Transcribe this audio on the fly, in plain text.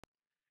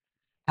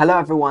Hello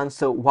everyone,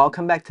 so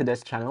welcome back to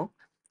this channel.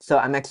 So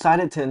I'm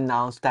excited to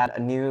announce that a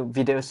new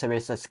video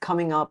series is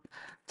coming up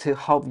to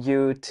help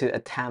you to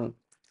attempt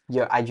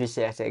your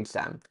IGCSE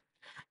exam.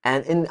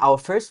 And in our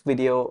first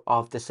video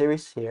of the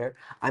series here,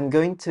 I'm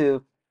going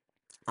to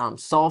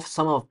solve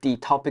some of the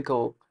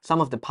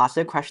past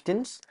year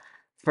questions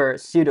for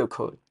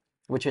pseudocode,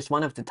 which is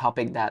one of the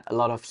topic that a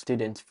lot of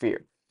students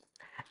fear.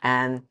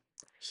 And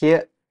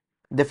here,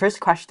 the first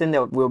question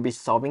that we'll be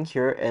solving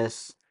here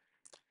is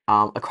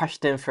a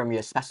question from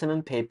your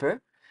specimen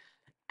paper,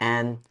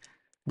 and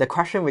the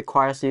question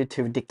requires you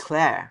to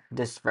declare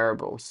these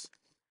variables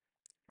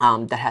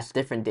that has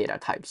different data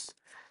types.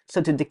 So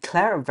to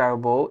declare a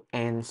variable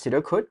in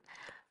pseudocode,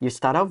 you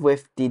start off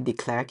with the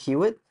declare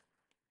keyword,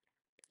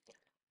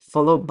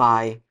 followed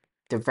by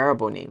the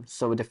variable name.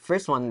 So the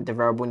first one, the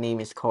variable name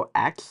is called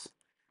x,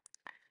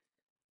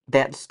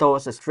 that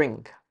stores a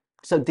string.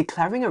 So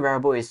declaring a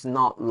variable is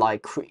not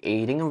like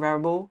creating a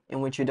variable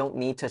in which you don't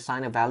need to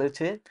assign a value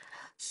to it.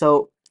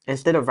 So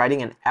instead of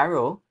writing an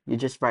arrow, you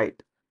just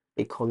write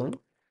a colon,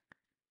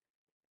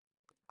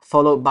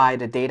 followed by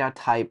the data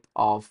type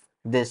of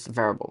this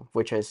variable,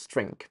 which is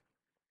string.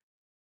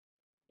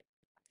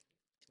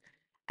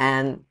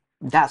 And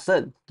that's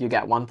it. You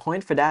get 1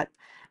 point for that.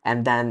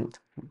 And then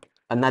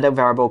another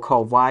variable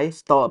called y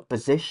store a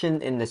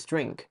position in the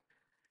string.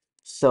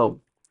 So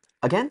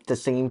again, the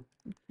same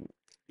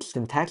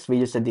syntax. We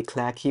use the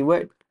declare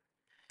keyword,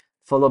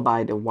 followed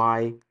by the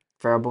y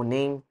variable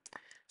name.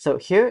 So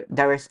here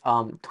there is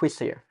twist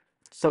here.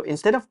 So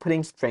instead of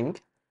putting string,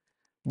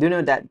 do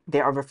know that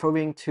they are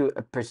referring to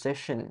a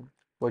position,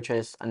 which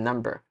is a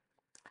number.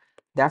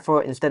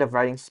 Therefore, instead of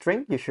writing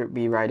string, you should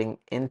be writing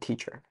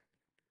integer.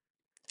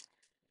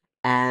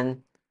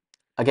 And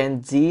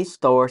again, z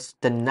stores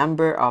the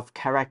number of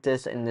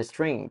characters in the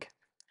string.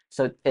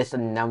 So it's the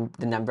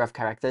number of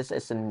characters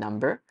is a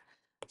number.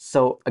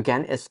 So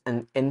again, it's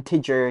an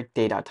integer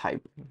data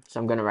type. So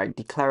I'm going to write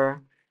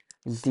declare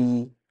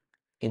z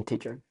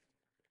integer.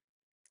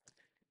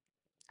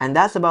 And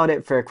that's about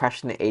it for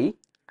question A.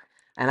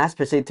 And let's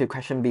proceed to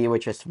question B,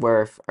 which is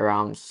worth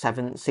around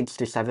 6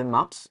 to 7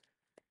 marks.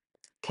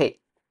 Okay,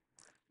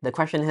 the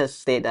question here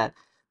states that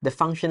the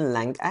function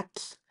length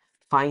x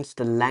finds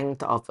the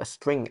length of a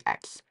string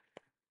x.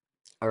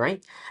 All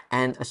right,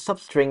 and a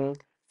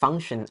substring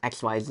function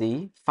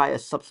xyz find a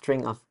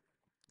substring of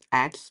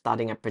x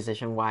starting at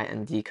position y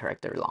and d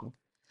character long.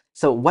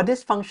 So what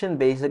this function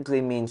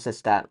basically means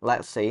is that,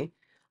 let's say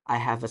I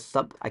have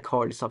I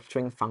call it a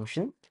substring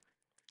function,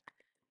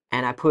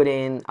 and I put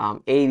in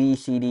a, b,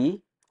 c,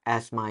 d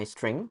as my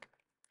string,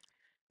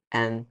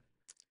 and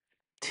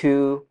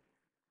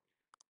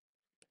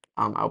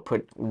I'll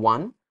put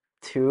 1,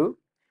 2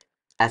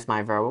 as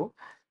my variable.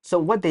 So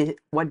what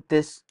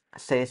this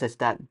says is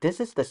that this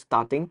is the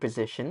starting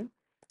position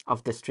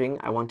of the string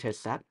I want to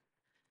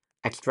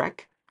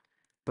extract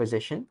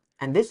position,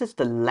 and this is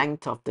the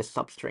length of the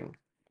substring.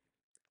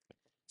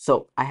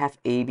 So I have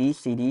a, b,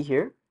 c, d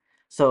here.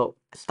 So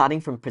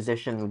starting from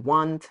position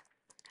 1,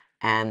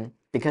 and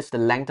because the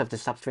length of the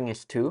substring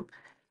is 2,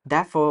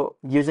 therefore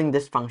using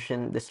this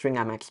function, the string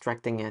I'm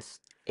extracting is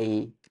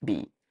a,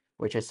 b,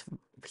 which is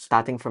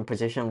starting from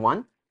position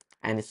 1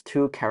 and it's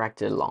 2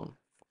 characters long.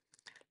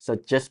 So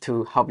just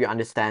to help you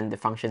understand the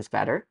functions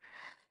better,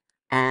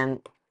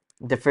 and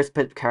the first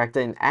character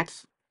in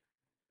x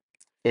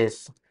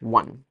is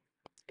 1,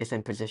 is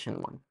in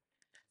position 1.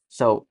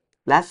 So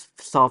let's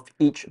solve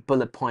each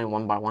bullet point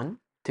one by one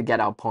to get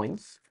our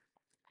points.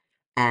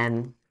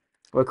 And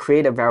we'll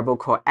create a variable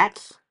called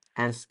x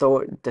and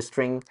store the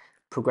string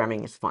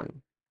programming is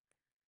fun.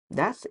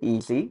 That's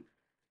easy,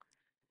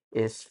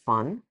 is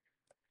fun.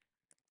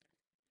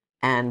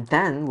 And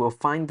then we'll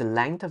find the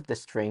length of the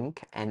string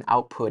and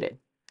output it.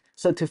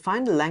 So to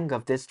find the length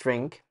of this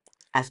string,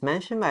 as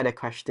mentioned by the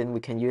question, we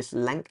can use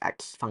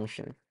lengthx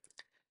function.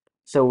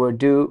 So we'll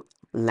do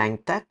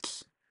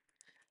lengthx.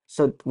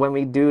 So when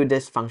we do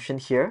this function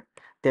here,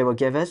 they will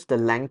give us the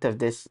length of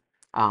this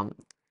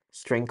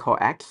string called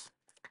x,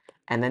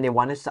 and then they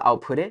want us to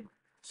output it.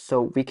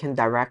 So we can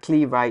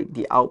directly write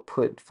the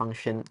output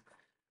function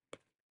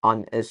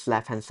on its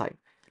left hand side.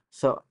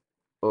 So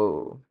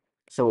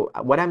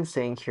what I'm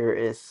saying here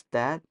is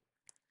that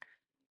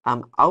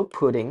I'm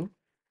outputting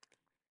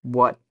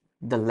what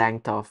the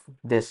length of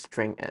this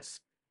string is.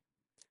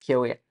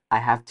 Here I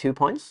have 2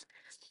 points.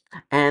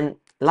 And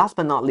last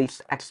but not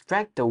least,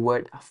 extract the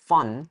word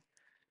fun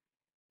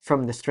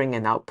from the string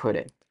and output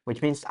it,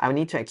 which means I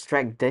need to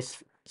extract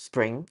this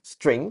string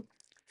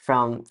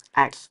from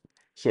x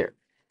here.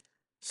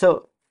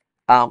 So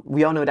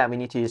we all know that we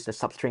need to use the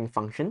substring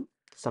function.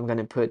 So I'm going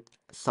to put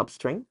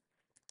substring.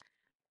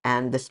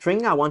 And the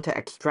string I want to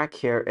extract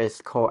here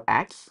is called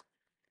x.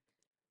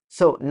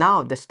 So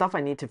now the stuff I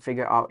need to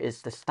figure out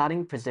is the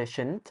starting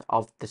position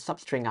of the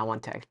substring I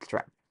want to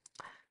extract.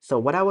 So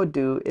what I will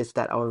do is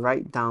that I will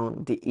write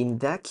down the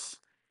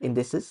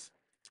indices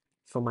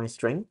for my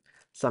string.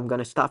 So I'm going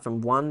to start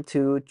from 1,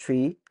 2,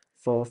 3,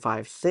 4,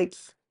 5,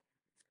 6,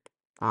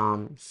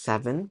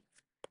 7,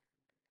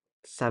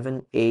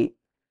 7, 8,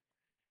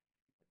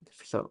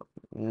 So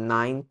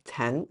 9,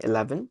 10,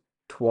 11,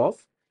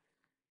 12.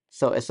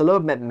 So it's a little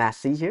bit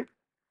messy here.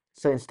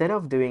 So instead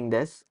of doing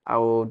this, I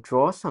will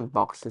draw some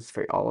boxes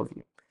for all of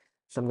you.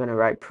 So I'm going to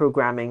write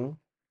programming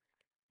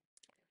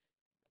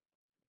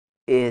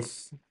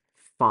is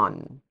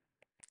fun.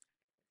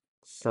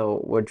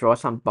 So we'll draw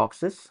some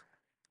boxes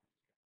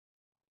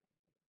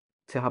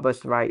to help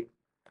us write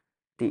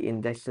the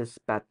indexes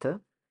better.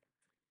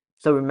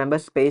 So remember,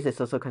 space is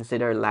also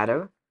considered a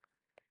letter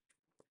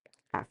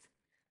F.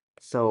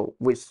 So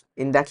with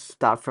index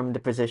start from the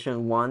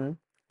position 1,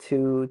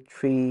 2,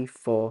 3,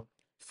 4,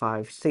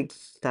 5,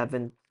 6,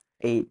 7,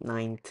 8,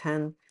 9,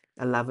 10,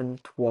 11,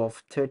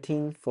 12,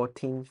 13,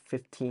 14,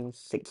 15,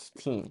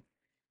 16,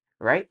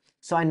 right?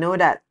 So I know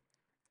that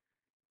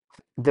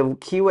the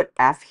keyword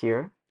F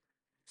here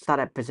start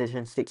at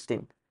position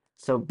 16.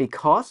 So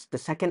because the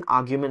second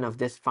argument of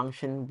this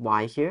function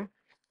y here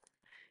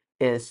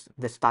is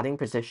the starting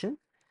position,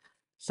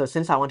 so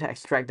since I want to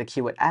extract the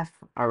keyword f,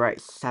 I'll write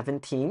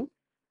 17,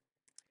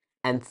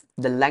 and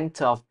the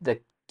length of the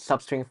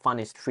substring fun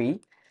is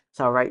 3,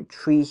 so I'll write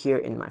 3 here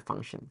in my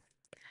function,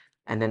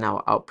 and then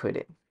I'll output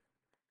it.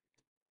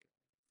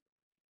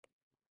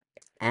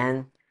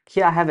 And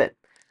here I have it,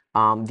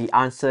 the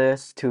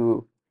answers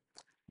to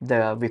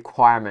the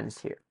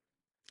requirements here.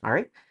 All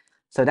right,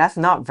 so that's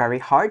not very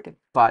hard,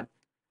 but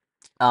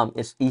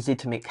it's easy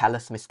to make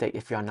careless mistake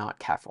if you're not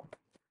careful.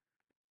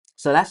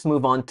 So let's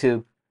move on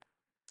to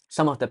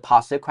some of the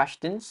positive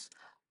questions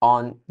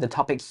on the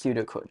topic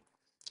pseudocode.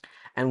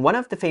 And one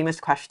of the famous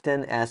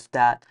questions is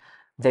that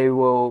they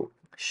will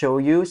show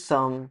you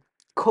some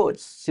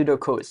codes,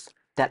 pseudocodes,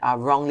 that are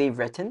wrongly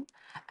written,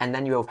 and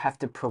then you'll have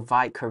to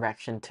provide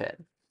correction to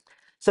it.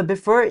 So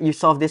before you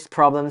solve these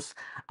problems,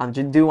 I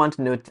do want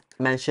to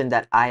mention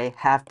that I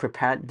have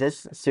prepared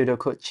this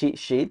pseudocode cheat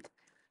sheet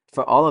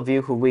for all of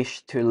you who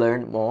wish to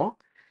learn more.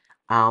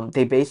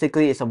 They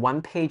basically is a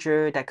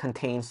one-pager that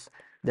contains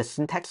the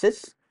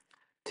syntaxes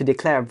to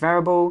declare a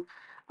variable,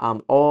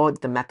 all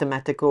the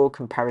mathematical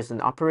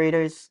comparison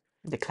operators,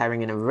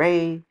 declaring an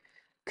array,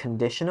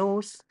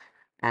 conditionals,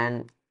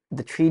 and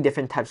the 3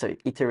 different types of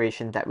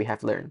iteration that we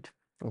have learned.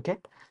 Okay,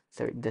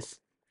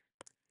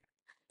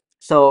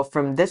 so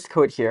from this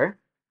code here,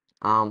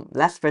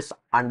 let's first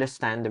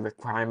understand the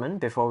requirement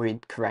before we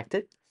correct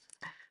it.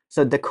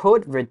 So the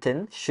code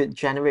written should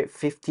generate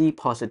 50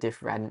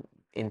 positive random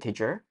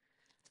integer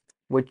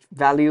with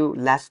value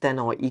less than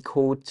or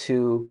equal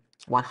to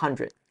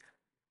 100,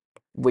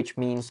 which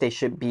means they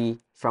should be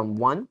from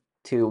 1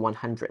 to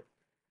 100.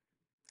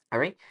 All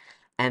right,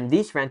 and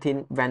these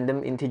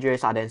random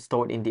integers are then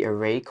stored in the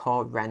array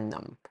called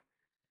random.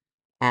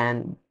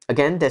 And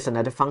again, there's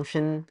another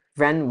function,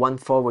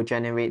 ren14 will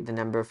generate the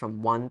number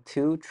from 1,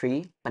 2,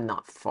 3, but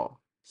not 4.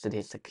 So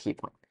this is the key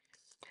point.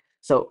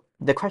 So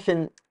the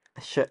question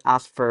should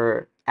ask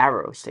for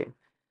arrows here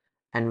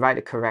and write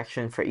a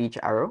correction for each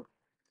arrow.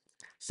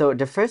 So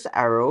the first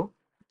arrow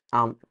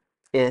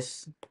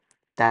is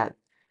that,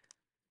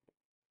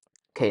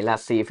 okay,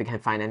 let's see if we can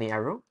find any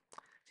arrow.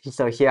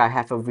 So here I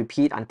have a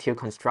repeat until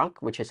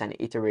construct, which is an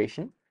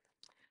iteration.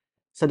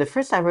 So the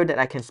first arrow that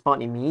I can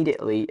spot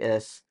immediately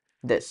is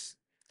this.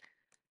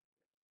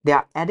 They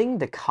are adding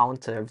the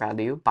counter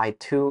value by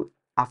 2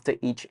 after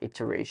each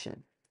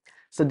iteration.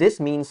 So this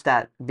means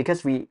that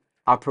because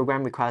our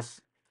program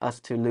requires us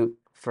to loop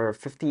for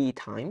 50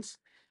 times,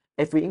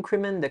 if we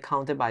increment the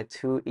counter by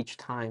 2 each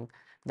time,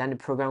 then the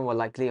program will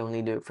likely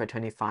only do it for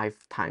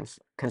 25 times,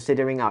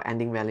 considering our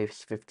ending value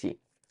is 50.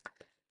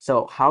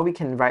 So how we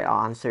can write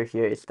our answer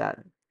here is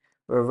that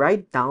we'll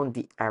write down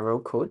the arrow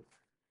code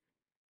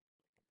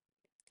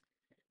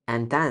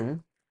and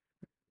then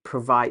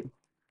provide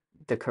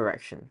the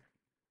correction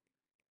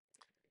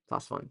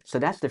 +1. So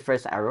that's the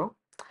first arrow.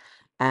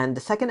 And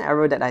the second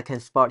arrow that I can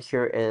spot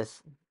here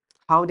is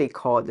how they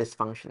call this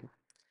function.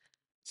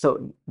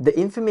 So the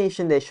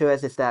information they show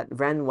us is that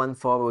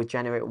ren14 will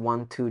generate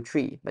 1, 2,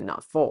 3, but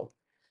not 4.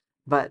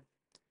 But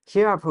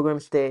here our program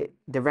state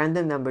the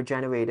random number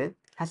generated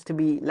has to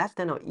be less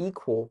than or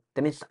equal,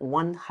 that means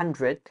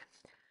 100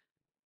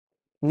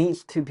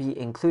 needs to be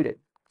included.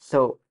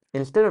 So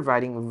instead of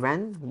writing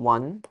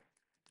ren1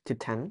 to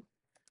 10,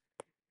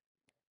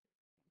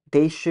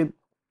 they should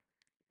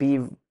be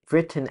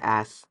written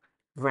as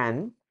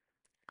ren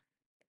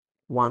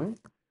 1,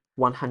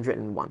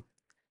 101.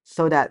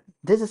 So that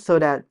this is so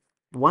that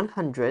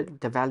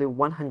 100, the value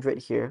 100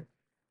 here,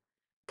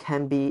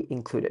 can be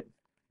included.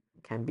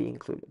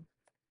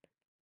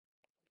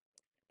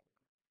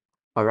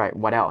 All right,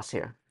 what else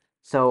here?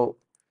 So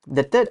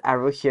the third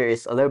arrow here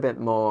is a little bit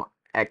more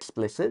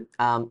implicit,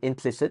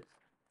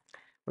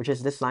 which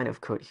is this line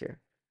of code here.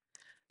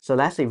 So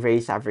let's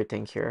erase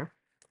everything here.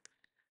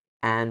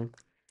 And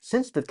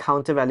since the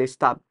counter value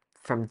start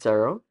from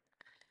 0,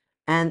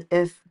 and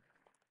if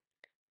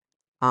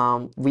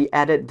we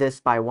added this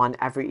by 1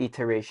 every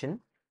iteration,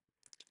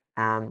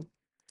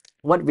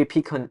 what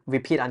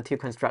repeat until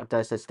construct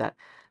does is that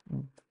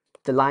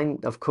the line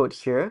of code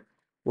here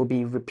will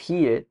be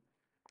repeated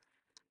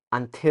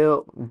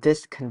until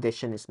this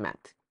condition is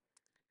met.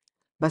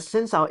 But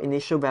since our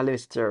initial value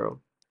is 0,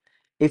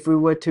 if we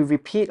were to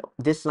repeat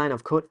this line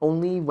of code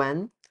only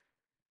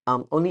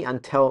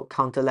until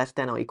counter less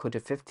than or equal to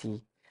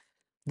 50,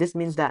 this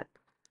means that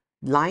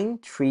line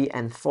 3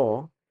 and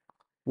 4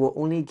 will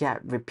only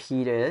get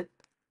repeated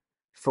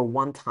for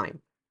one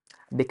time,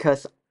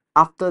 because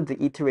after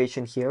the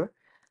iteration here,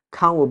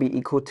 count will be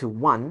equal to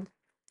 1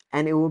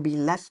 and it will be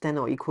less than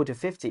or equal to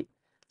 50.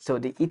 So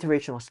the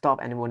iteration will stop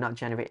and it will not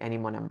generate any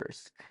more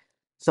numbers.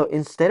 So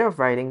instead of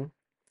writing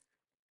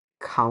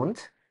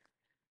count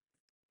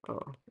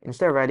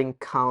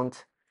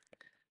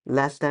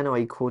less than or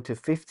equal to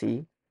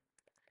 50,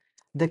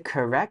 the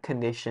correct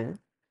condition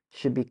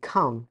should be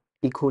count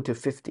equal to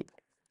 50,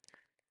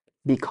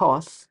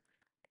 because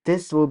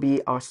this will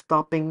be our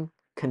stopping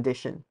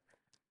condition.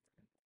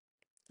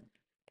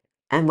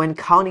 And when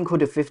count equal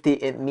to 50,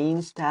 it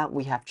means that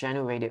we have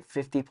generated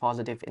 50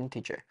 positive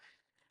integer.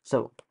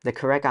 So the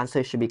correct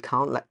answer should be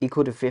count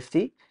equal to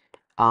 50.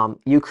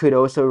 You could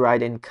also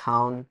write in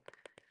count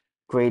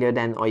greater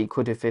than or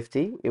equal to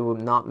 50. It will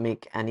not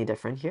make any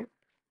difference here.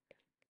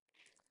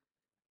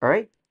 All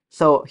right.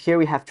 So here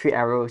we have 3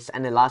 arrows,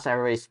 and the last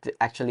arrow is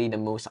actually the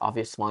most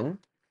obvious one.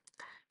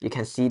 You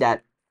can see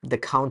that the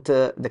count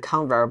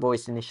variable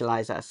is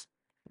initialized as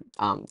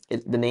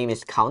the name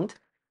is count,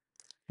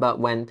 but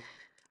when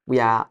we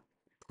are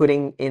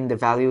putting in the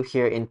value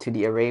here into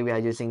the array, we are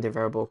using the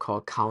variable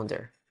called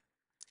counter,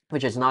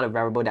 which is not a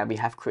variable that we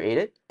have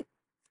created.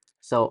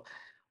 So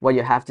what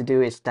you have to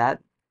do is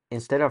that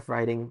instead of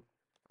writing,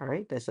 all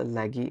right, there's some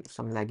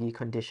laggy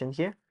condition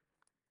here.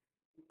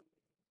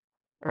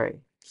 All right,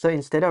 so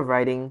instead of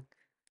writing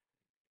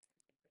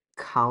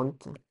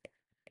count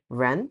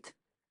rand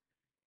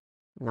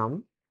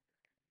num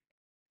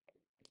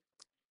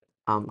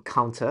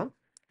counter,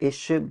 it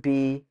should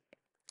be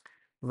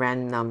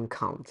random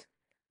count,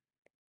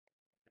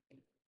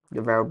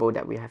 the variable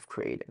that we have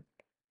created.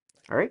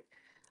 All right.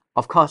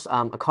 Of course,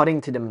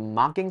 according to the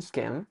marking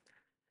scheme,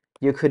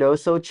 you could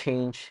also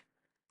change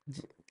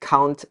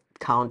count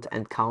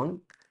and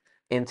count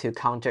into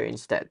counter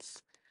instead,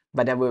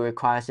 but that will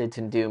require it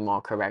to do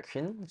more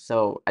correction.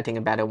 So I think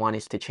a better one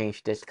is to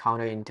change this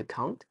counter into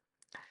count.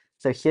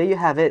 So here you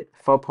have it,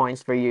 4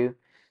 points for you.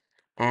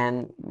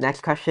 And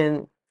next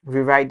question,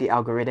 rewrite the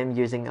algorithm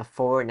using a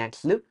for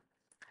next loop.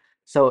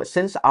 So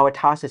since our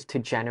task is to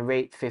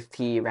generate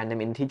 50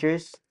 random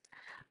integers,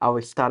 I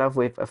will start off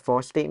with a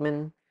for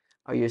statement.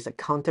 I'll use a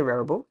counter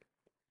variable,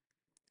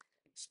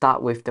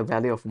 start with the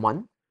value of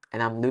 1,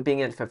 and I'm looping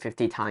it for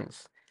 50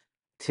 times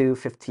to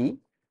 50.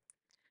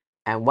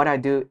 And what I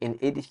do in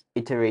each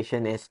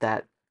iteration is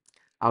that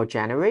I'll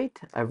generate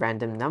a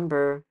random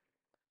number.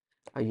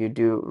 You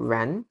do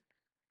ran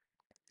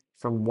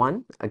from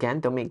 1. Again,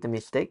 don't make the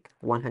mistake,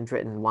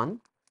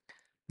 101.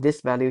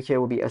 This value here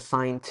will be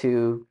assigned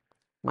to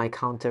my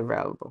counter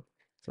variable,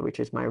 so which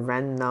is my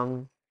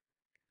random.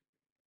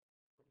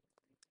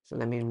 So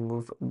let me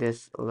move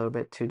this a little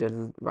bit to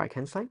the right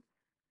hand side.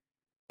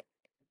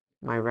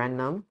 My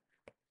random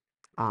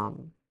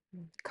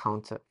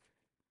counter.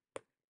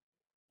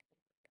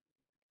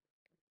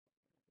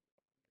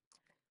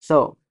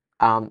 So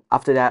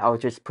after that, I'll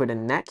just put a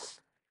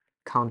next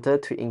counter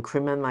to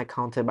increment my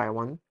counter by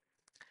 1.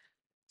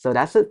 So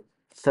that's it.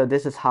 So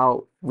this is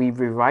how we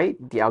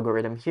rewrite the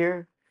algorithm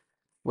here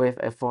with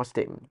a for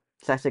statement.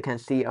 So as you can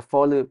see, a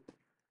for loop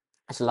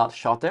is a lot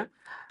shorter,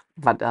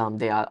 but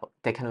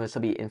they can also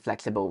be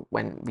inflexible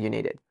when you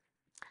need it.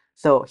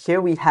 So here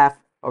we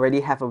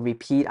already have a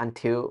repeat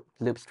until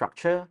loop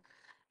structure,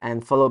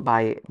 and followed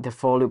by the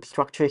for loop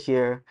structure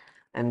here.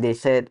 And they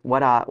said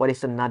what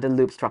is another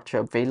loop structure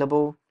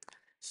available.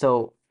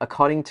 So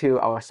according to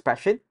our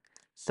spreadsheet,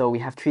 so we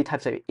have 3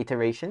 types of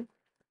iteration: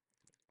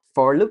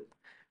 for loop,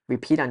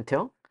 repeat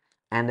until,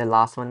 and the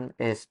last one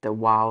is the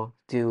while,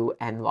 do,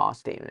 and while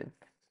statement.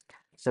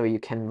 So you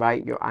can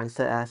write your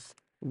answer as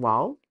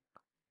while,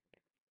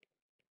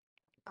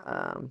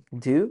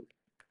 do,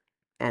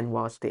 and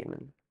while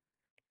statement.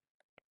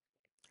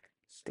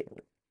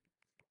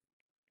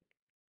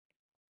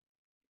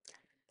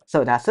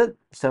 So that's it.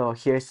 So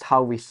here's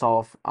how we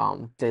solve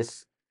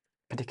this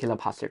particular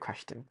past year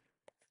question.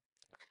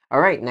 All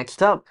right,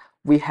 next up,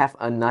 we have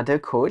another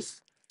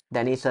course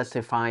that needs us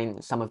to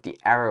find some of the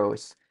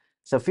arrows.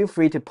 So feel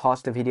free to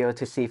pause the video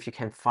to see if you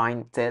can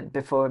find it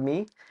before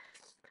me.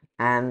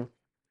 And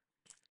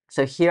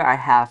so here I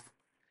have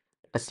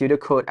a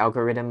pseudocode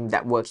algorithm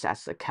that works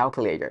as a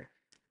calculator.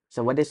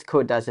 So what this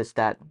code does is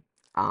that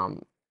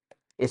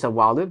it's a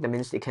while loop. That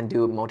means it can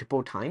do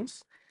multiple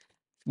times.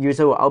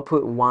 User will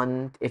output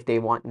 1 if they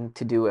want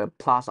to do a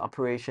plus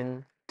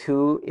operation,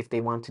 2 if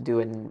they want to do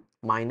a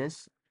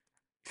minus,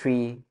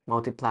 3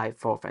 multiply,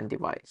 4 and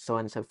divide, so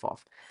on and so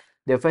forth.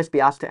 They'll first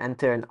be asked to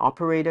enter an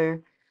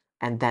operator,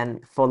 and then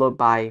followed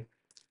by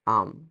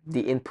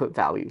the input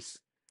values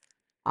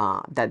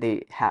that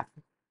they have.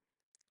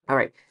 All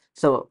right,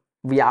 so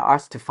we are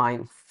asked to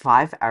find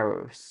 5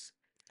 arrows,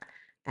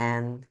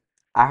 and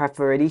I have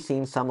already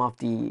seen some of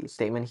the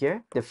statement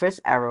here. The first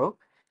arrow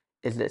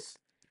is this.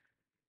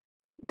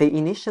 They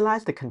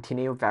initialize the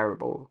continuous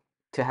variable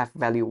to have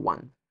value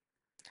 1.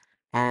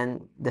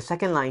 And the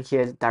second line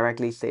here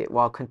directly say,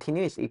 while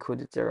continue is equal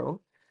to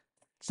 0.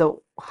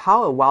 So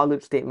how a while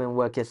loop statement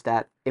works is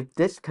that if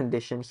this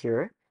condition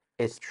here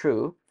is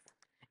true,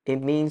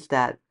 it means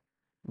that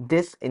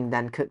this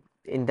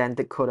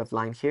indented code of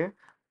line here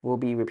will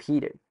be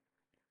repeated.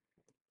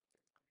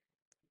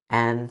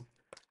 And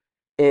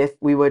if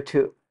we were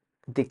to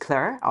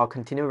declare our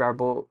continue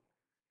variable,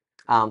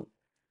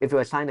 if we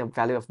assign a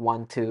value of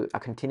 1 to a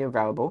continue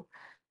variable,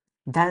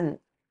 then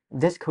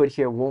this code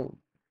here won't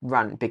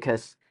run,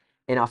 because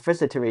in our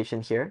first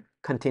iteration here,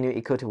 continue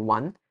equal to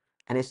 1,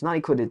 and it's not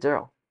equal to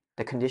 0.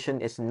 The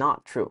condition is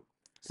not true.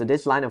 So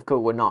this line of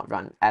code will not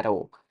run at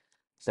all.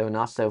 So it will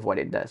not serve what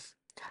it does.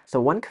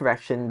 So one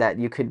correction that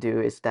you could do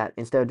is that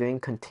instead of doing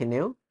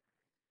continue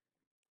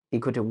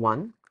equal to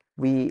 1,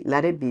 we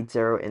let it be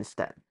 0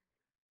 instead.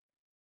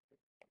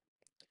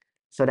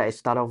 So that it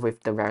start off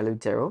with the value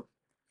 0.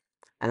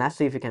 And let's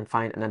see if we can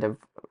find another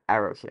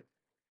arrow here.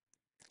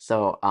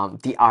 So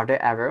the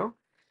other arrow,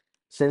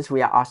 since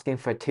we are asking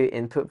for 2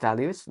 input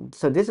values,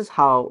 so this is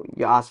how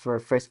you ask for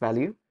first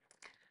value.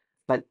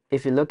 But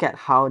if you look at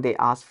how they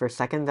ask for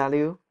second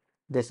value,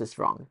 this is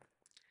wrong.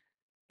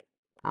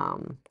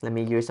 Let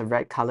me use a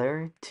red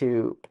color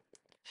to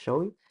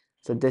show you.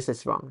 So this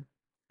is wrong,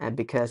 and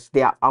because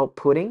they are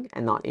outputting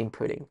and not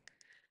inputting.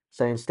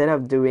 So instead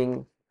of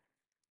doing,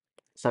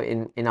 so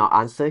in our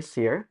answers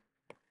here,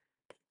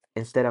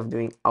 instead of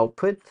doing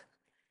output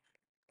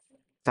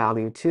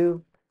value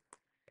 2,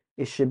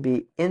 it should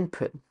be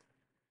input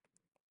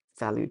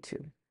value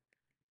 2.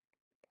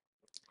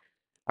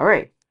 All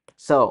right,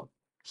 so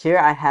here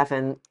I have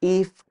an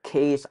if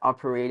case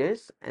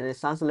operators, and it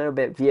sounds a little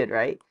bit weird,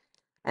 right?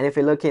 And if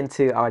we look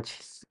into our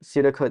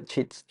pseudocode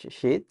cheat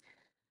sheet,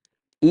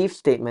 if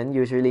statement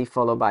usually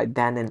followed by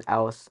then and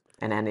else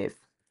and then if,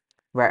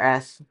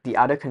 whereas the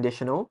other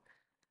conditional,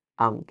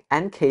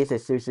 and case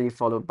is usually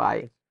followed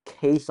by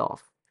case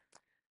of.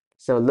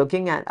 So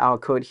looking at our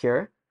code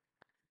here,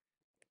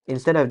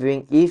 instead of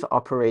doing if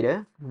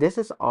operator, this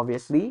is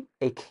obviously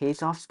a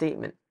case of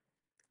statement,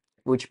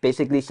 which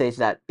basically says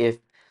that if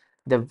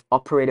the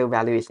operator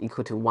value is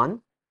equal to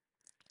 1,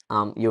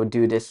 you'll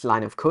do this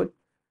line of code.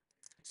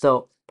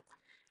 So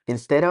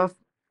instead of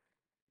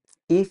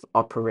if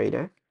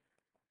operator,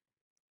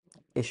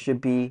 it should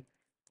be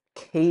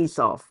case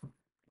of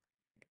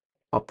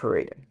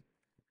operator.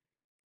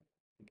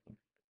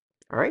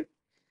 All right,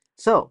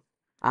 so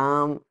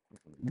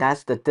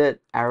that's the third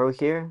arrow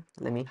here.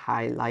 Let me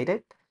highlight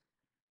it.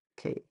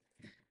 Okay,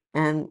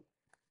 and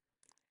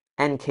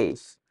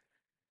case.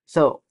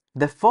 So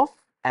the fourth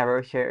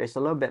arrow here is a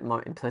little bit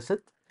more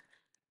implicit.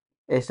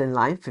 It's in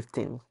line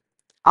 15.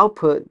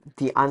 Output,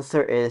 the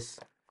answer is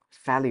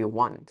value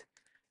 1.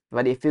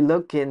 But if you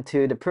look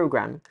into the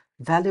program,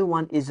 value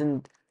 1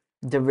 isn't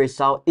the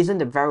result, isn't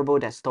the variable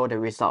that stores the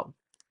result.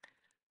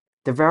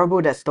 The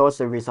variable that stores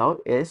the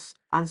result is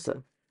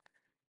answer.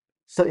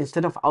 So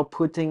instead of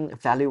outputting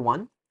value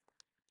 1,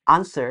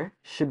 answer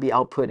should be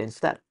output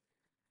instead.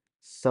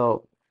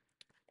 So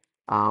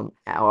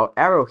our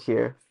arrow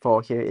here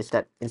for here is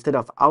that instead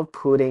of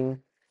outputting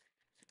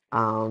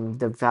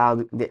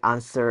the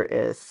answer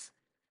is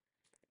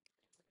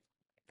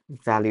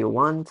value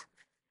 1,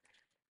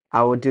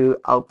 I will do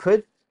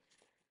output,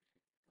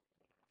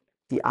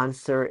 the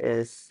answer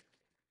is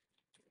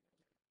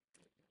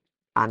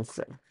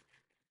answer.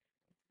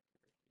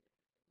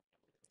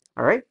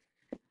 All right,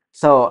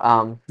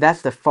 so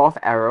that's the fourth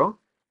arrow.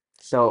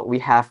 So we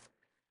have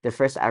the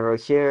first arrow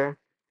here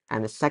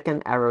and the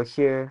second arrow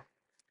here,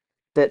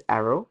 third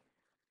arrow,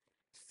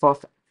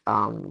 fourth,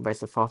 where's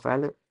the fourth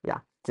arrow? Yeah,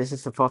 this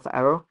is the fourth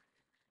arrow.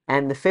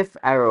 And the fifth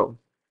arrow,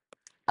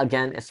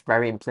 again, is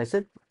very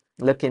implicit.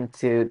 Look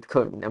into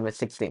code number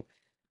 16.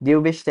 Do you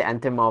wish to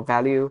enter more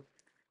value?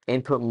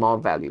 Input more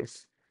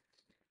values.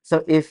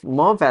 So if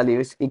more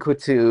values equal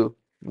to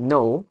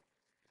no,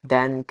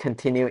 then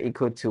continue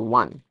equal to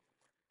 1.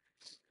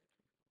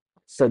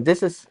 So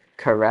this is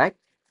correct.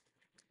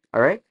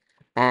 All right.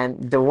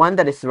 And the one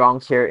that is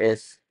wrong here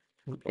is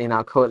in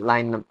our code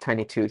line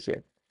 22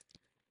 here.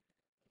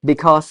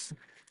 Because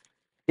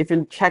if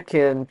you check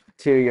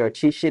into your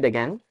cheat sheet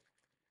again,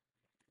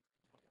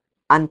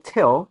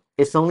 until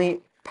is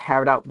only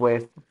paired up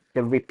with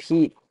the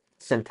repeat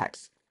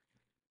syntax.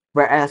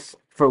 Whereas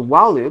for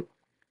while loop,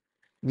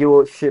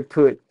 you should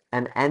put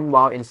an end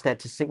while instead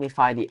to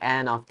signify the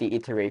end of the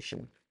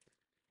iteration.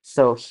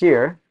 So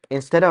here,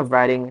 instead of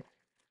writing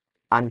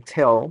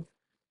until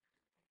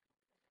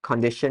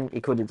condition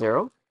equal to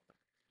 0,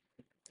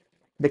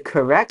 the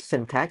correct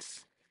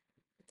syntax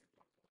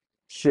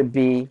should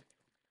be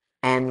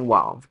end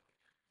while.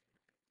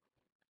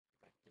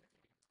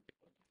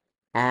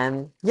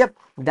 And yep,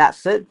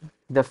 that's it.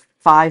 The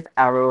 5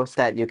 arrows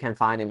that you can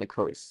find in the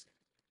course.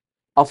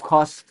 Of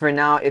course, for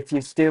now, if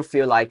you still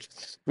feel like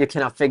you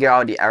cannot figure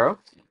out the arrow,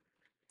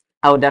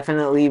 I would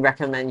definitely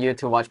recommend you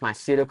to watch my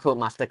pseudocode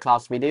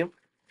masterclass video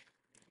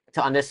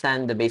to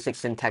understand the basic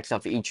syntax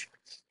of each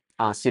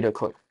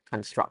pseudocode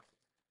construct.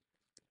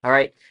 All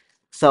right,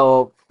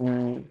 so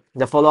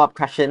the follow-up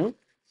question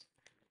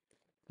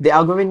The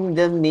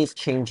algorithm needs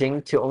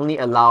changing to only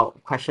allow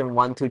question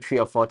 1, 2, 3,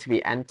 or 4 to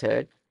be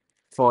entered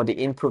for the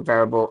input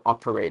variable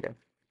operator.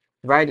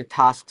 Write a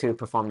task to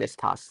perform this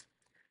task.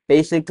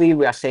 Basically,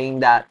 we are saying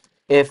that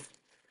if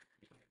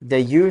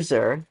the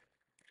user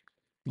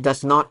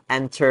does not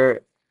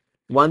enter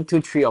 1,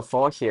 2, 3, or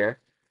 4 here,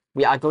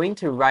 we are going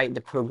to write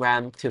the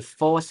program to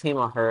force him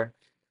or her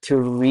to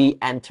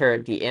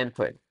re-enter the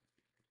input.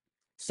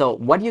 So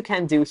what you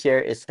can do here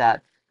is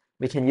that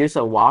we can use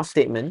a while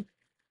statement.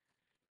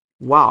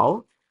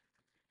 While,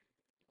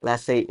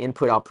 let's say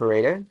input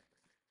operator,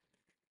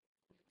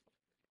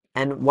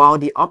 and while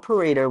the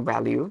operator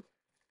value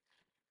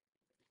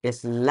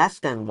is less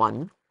than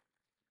 1,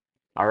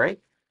 all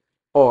right,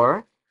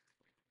 or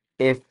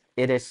if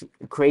it is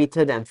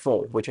greater than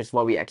 4, which is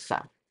what we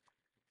accept,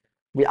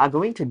 we are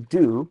going to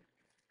do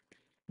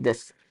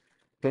this.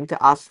 Going to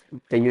ask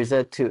the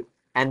user to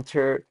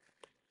enter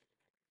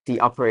the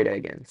operator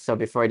again. So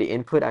before the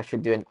input, I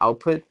should do an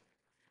output.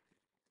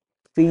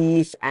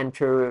 Please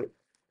enter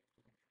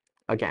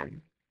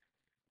again.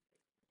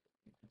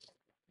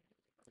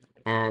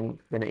 And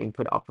then an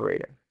input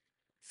operator,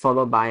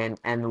 followed by an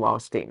end while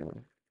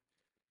statement.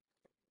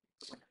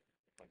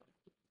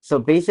 So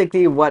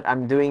basically what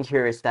I'm doing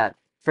here is that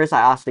first I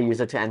ask the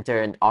user to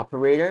enter an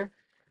operator.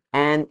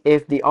 And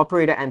if the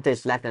operator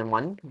enters less than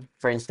 1,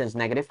 for instance,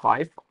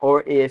 -5,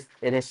 or if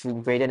it is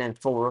greater than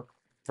 4,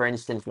 for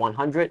instance,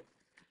 100,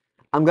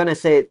 I'm going to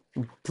say,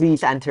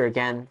 please enter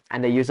again.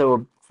 And the user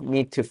will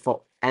need to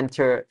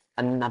enter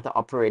another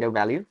operator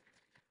value.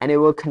 And it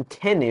will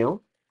continue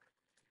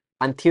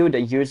until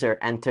the user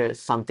enters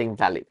something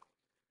valid.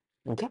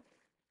 Okay.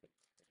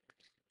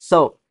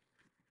 So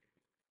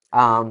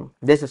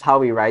this is how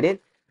we write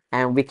it.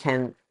 And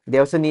they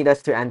also need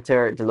us to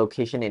enter the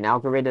location in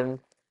algorithm.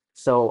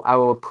 So I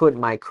will put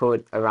my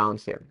code around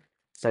here.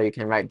 So you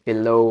can write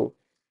below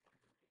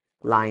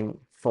line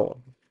 4.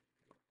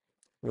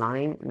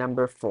 Line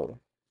number 4.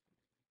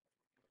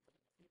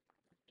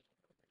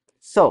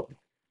 So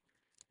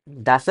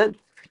that's it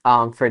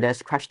for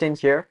this question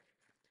here.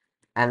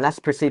 And let's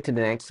proceed to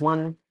the next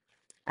one.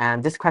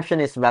 And this question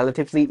is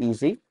relatively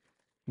easy.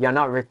 You're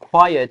not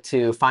required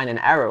to find an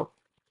arrow,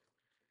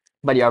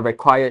 but you're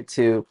required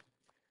to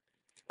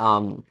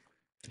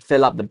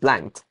fill up the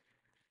blank.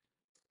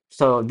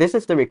 So this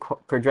is the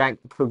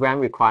program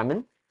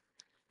requirement.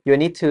 You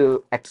need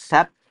to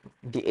accept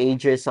the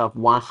ages of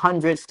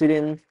 100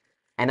 students,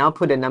 and I'll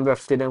put the number of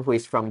students who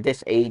is from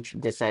this age,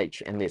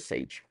 and this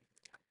age.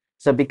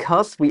 So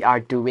because we are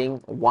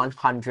doing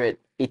 100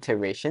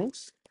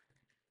 iterations,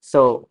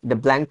 so the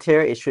blank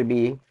here, it should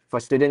be for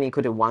student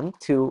equal to 1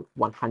 to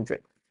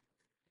 100.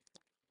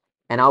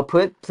 And I'll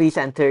put, please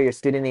enter your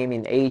student name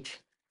in age,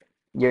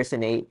 years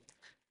and age.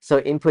 So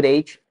input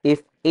age,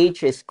 if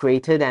age is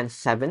greater than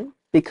 7,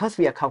 because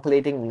we are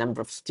calculating the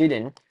number of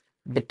students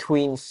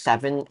between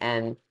 7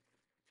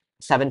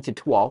 to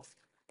 12,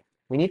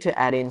 we need to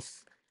add in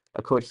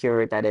a code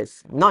here that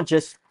is not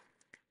just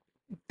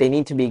they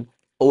need to be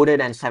older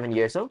than 7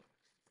 years old,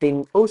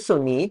 they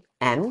also need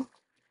n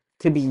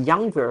to be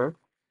younger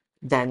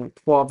than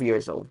 12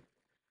 years old.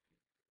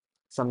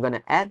 So I'm going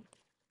to add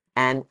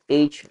and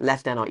age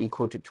less than or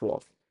equal to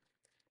 12.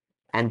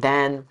 And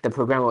then the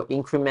program will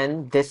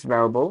increment this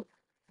variable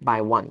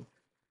by 1.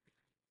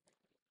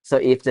 So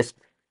if the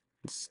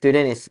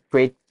student is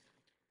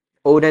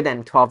older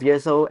than 12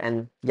 years old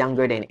and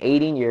younger than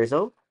 18 years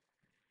old,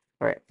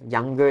 or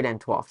younger than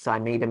 12, so I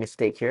made a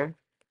mistake here.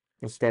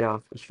 Instead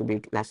of, it should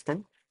be less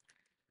than,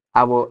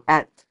 I will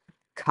add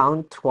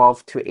count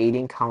 12 to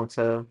 18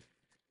 counter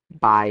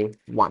by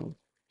 1.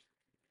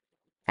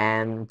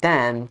 And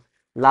then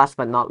last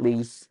but not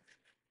least,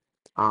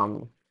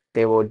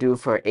 they will do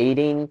for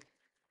 18,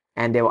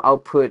 and they will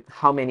output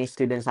how many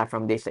students are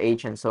from this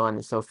age and so on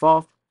and so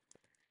forth.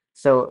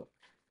 So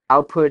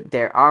output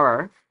there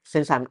are,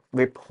 since I'm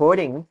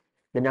reporting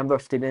the number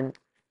of students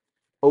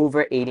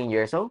over 18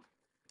 years old,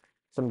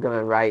 so I'm going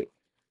to write,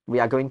 we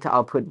are going to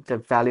output the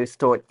value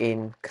stored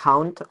in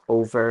count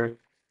over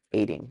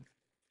 18.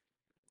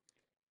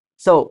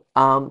 So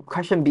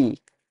question B,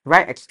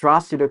 write extra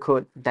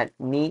pseudocode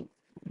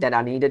that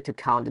are needed to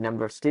count the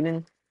number of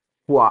students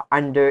who are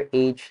under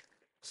age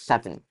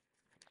 7.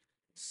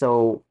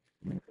 So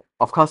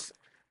of course,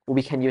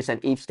 we can use an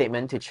if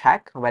statement to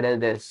check whether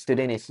the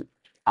student is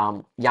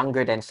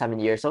younger than 7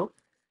 years old.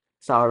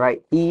 So I'll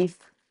write if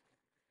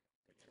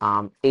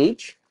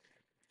age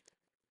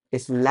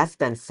is less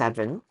than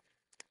 7,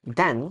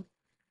 then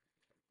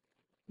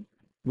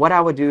what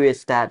I will do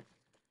is that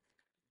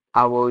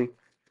I will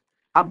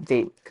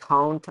update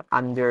count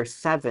under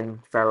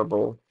 7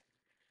 variable.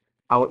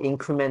 I will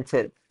increment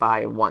it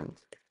by 1.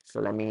 So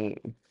let me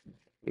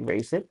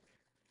erase it.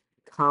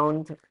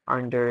 Count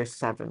under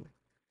 7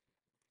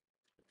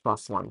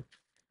 plus 1,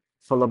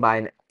 followed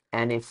by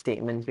an if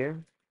statement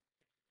here.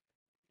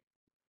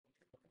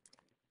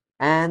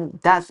 And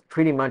that's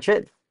pretty much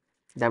it.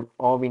 That's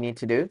all we need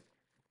to do.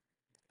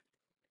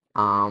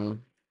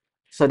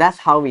 So that's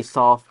how we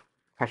solve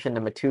question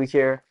number 2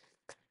 here.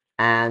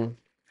 And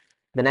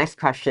The next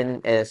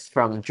question is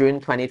from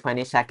June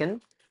 2022,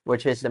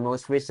 which is the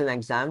most recent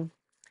exam.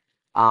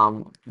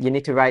 You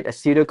need to write a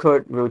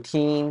pseudocode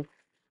routine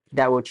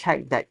that will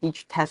check that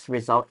each test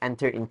result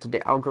entered into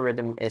the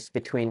algorithm is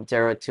between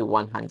 0 to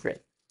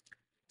 100.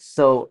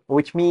 So,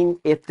 which means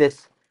if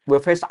this, we'll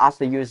first ask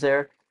the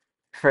user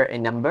for a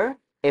number.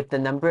 If the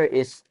number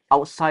is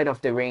outside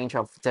of the range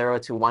of 0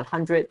 to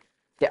 100,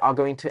 they are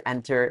going to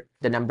enter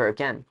the number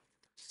again.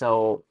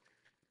 So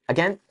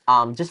again,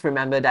 just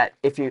remember that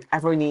if you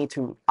ever need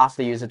to ask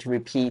the user to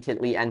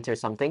repeatedly enter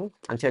something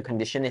until a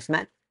condition is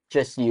met,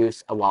 just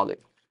use a while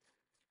loop.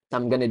 So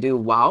I'm going to do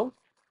while.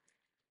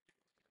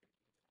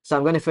 So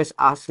I'm going to first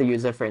ask the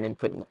user for an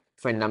input,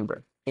 for a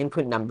number.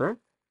 Input number.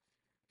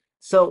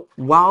 So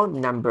while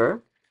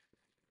number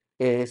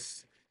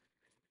is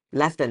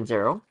less than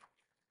 0,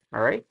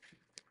 all right?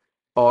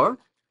 Or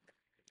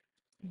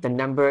the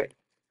number,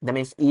 that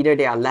means either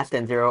they are less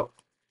than 0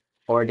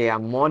 or they are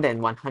more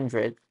than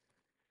 100,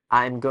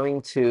 I'm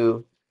going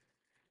to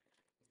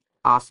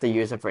ask the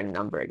user for a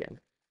number again.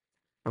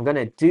 I'm going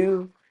to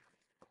do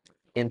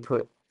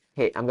input.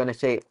 Hey, I'm going to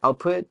say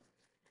output,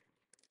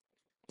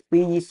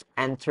 please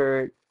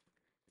enter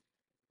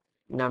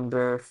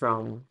number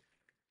from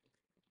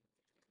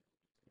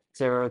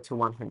 0 to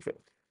 100.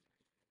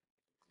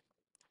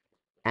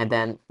 And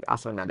then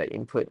also another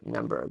input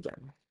number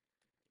again.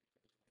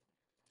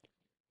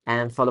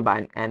 And followed by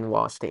an and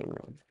while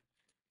statement.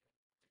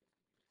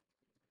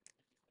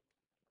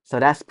 So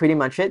that's pretty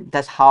much it.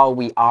 That's how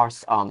we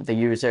ask the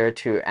user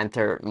to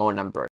enter more numbers.